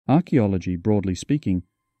Archaeology, broadly speaking,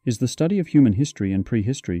 is the study of human history and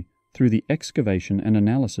prehistory through the excavation and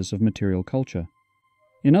analysis of material culture.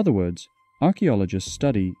 In other words, archaeologists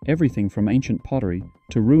study everything from ancient pottery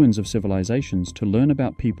to ruins of civilizations to learn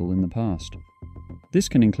about people in the past. This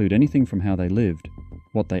can include anything from how they lived,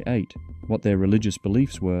 what they ate, what their religious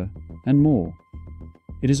beliefs were, and more.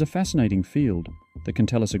 It is a fascinating field that can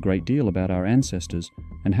tell us a great deal about our ancestors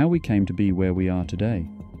and how we came to be where we are today.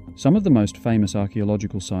 Some of the most famous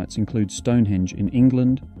archaeological sites include Stonehenge in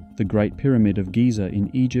England, the Great Pyramid of Giza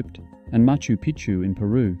in Egypt, and Machu Picchu in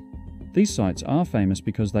Peru. These sites are famous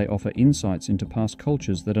because they offer insights into past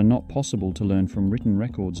cultures that are not possible to learn from written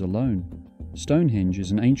records alone. Stonehenge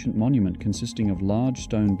is an ancient monument consisting of large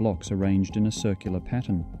stone blocks arranged in a circular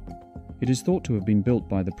pattern. It is thought to have been built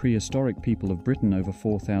by the prehistoric people of Britain over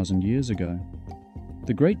 4,000 years ago.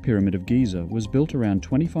 The Great Pyramid of Giza was built around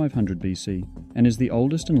 2500 BC and is the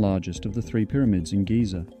oldest and largest of the three pyramids in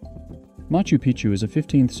Giza. Machu Picchu is a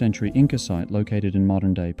 15th century Inca site located in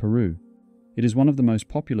modern-day Peru. It is one of the most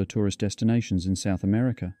popular tourist destinations in South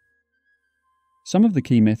America. Some of the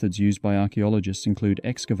key methods used by archaeologists include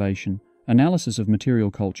excavation, analysis of material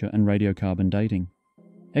culture, and radiocarbon dating.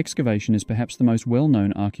 Excavation is perhaps the most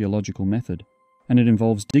well-known archaeological method, and it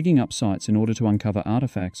involves digging up sites in order to uncover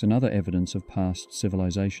artifacts and other evidence of past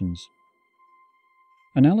civilizations.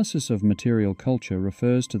 Analysis of material culture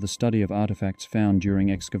refers to the study of artifacts found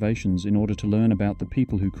during excavations in order to learn about the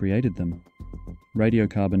people who created them.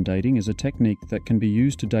 Radiocarbon dating is a technique that can be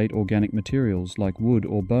used to date organic materials like wood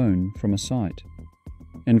or bone from a site.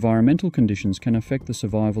 Environmental conditions can affect the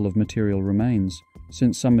survival of material remains,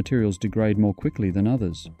 since some materials degrade more quickly than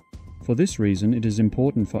others. For this reason, it is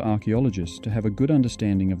important for archaeologists to have a good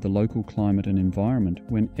understanding of the local climate and environment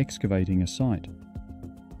when excavating a site.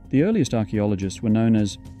 The earliest archaeologists were known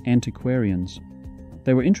as antiquarians.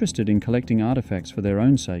 They were interested in collecting artifacts for their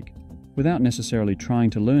own sake, without necessarily trying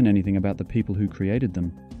to learn anything about the people who created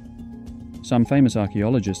them. Some famous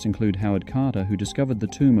archaeologists include Howard Carter, who discovered the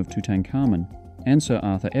tomb of Tutankhamun, and Sir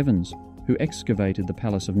Arthur Evans, who excavated the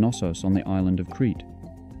Palace of Knossos on the island of Crete.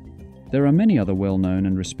 There are many other well-known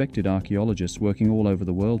and respected archaeologists working all over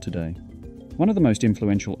the world today. One of the most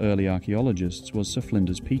influential early archaeologists was Sir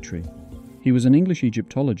Flinders Petrie. He was an English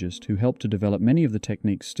Egyptologist who helped to develop many of the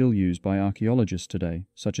techniques still used by archaeologists today,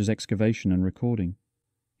 such as excavation and recording.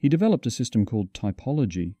 He developed a system called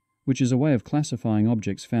typology, which is a way of classifying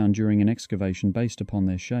objects found during an excavation based upon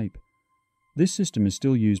their shape. This system is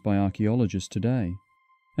still used by archaeologists today.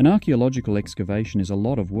 An archaeological excavation is a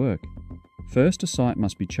lot of work. First, a site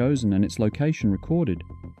must be chosen and its location recorded.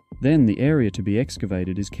 Then, the area to be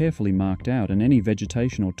excavated is carefully marked out and any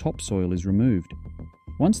vegetation or topsoil is removed.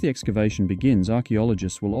 Once the excavation begins,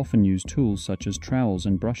 archaeologists will often use tools such as trowels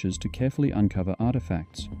and brushes to carefully uncover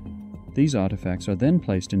artifacts. These artifacts are then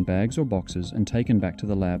placed in bags or boxes and taken back to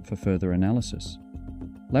the lab for further analysis.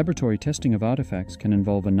 Laboratory testing of artifacts can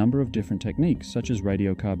involve a number of different techniques such as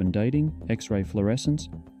radiocarbon dating, X-ray fluorescence,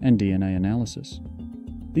 and DNA analysis.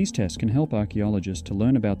 These tests can help archaeologists to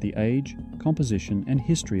learn about the age, composition, and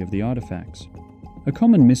history of the artifacts. A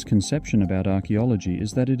common misconception about archaeology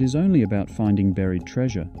is that it is only about finding buried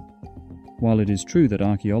treasure. While it is true that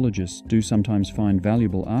archaeologists do sometimes find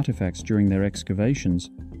valuable artifacts during their excavations,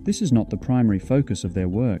 this is not the primary focus of their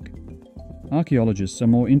work. Archaeologists are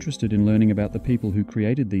more interested in learning about the people who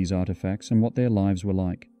created these artifacts and what their lives were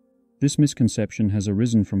like. This misconception has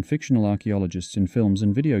arisen from fictional archaeologists in films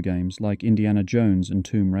and video games like Indiana Jones and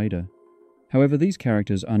Tomb Raider. However, these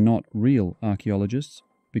characters are not real archaeologists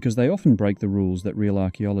because they often break the rules that real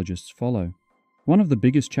archaeologists follow. One of the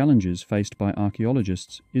biggest challenges faced by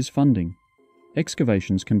archaeologists is funding.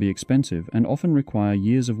 Excavations can be expensive and often require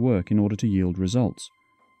years of work in order to yield results.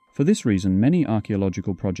 For this reason, many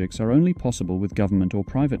archaeological projects are only possible with government or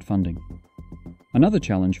private funding. Another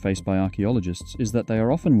challenge faced by archaeologists is that they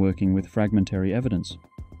are often working with fragmentary evidence.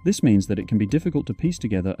 This means that it can be difficult to piece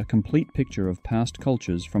together a complete picture of past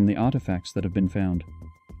cultures from the artifacts that have been found.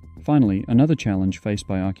 Finally, another challenge faced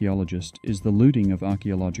by archaeologists is the looting of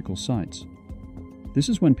archaeological sites. This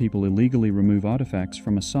is when people illegally remove artifacts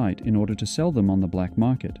from a site in order to sell them on the black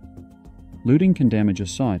market. Looting can damage a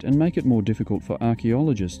site and make it more difficult for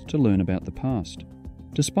archaeologists to learn about the past.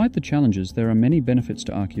 Despite the challenges, there are many benefits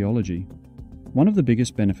to archaeology. One of the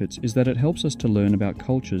biggest benefits is that it helps us to learn about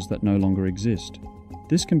cultures that no longer exist.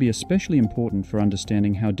 This can be especially important for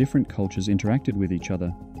understanding how different cultures interacted with each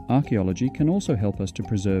other. Archaeology can also help us to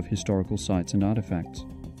preserve historical sites and artifacts.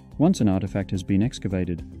 Once an artifact has been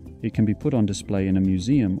excavated, it can be put on display in a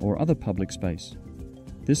museum or other public space.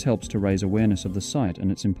 This helps to raise awareness of the site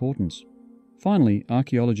and its importance. Finally,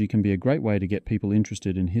 archaeology can be a great way to get people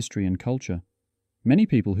interested in history and culture. Many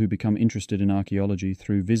people who become interested in archaeology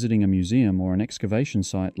through visiting a museum or an excavation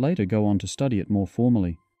site later go on to study it more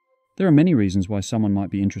formally. There are many reasons why someone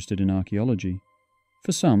might be interested in archaeology.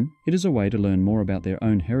 For some, it is a way to learn more about their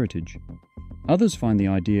own heritage. Others find the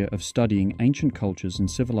idea of studying ancient cultures and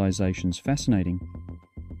civilizations fascinating.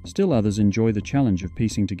 Still others enjoy the challenge of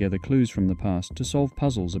piecing together clues from the past to solve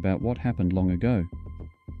puzzles about what happened long ago.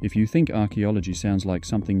 If you think archaeology sounds like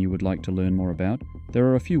something you would like to learn more about, there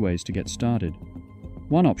are a few ways to get started.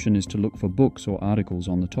 One option is to look for books or articles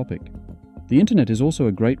on the topic. The internet is also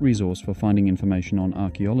a great resource for finding information on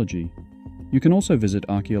archaeology. You can also visit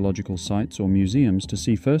archaeological sites or museums to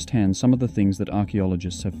see firsthand some of the things that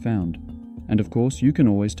archaeologists have found. And of course, you can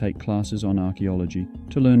always take classes on archaeology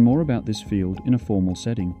to learn more about this field in a formal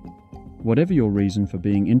setting. Whatever your reason for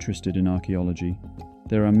being interested in archaeology,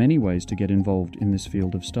 there are many ways to get involved in this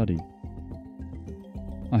field of study.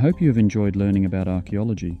 I hope you have enjoyed learning about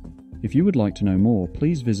archaeology. If you would like to know more,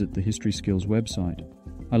 please visit the History Skills website.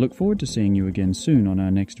 I look forward to seeing you again soon on our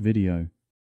next video.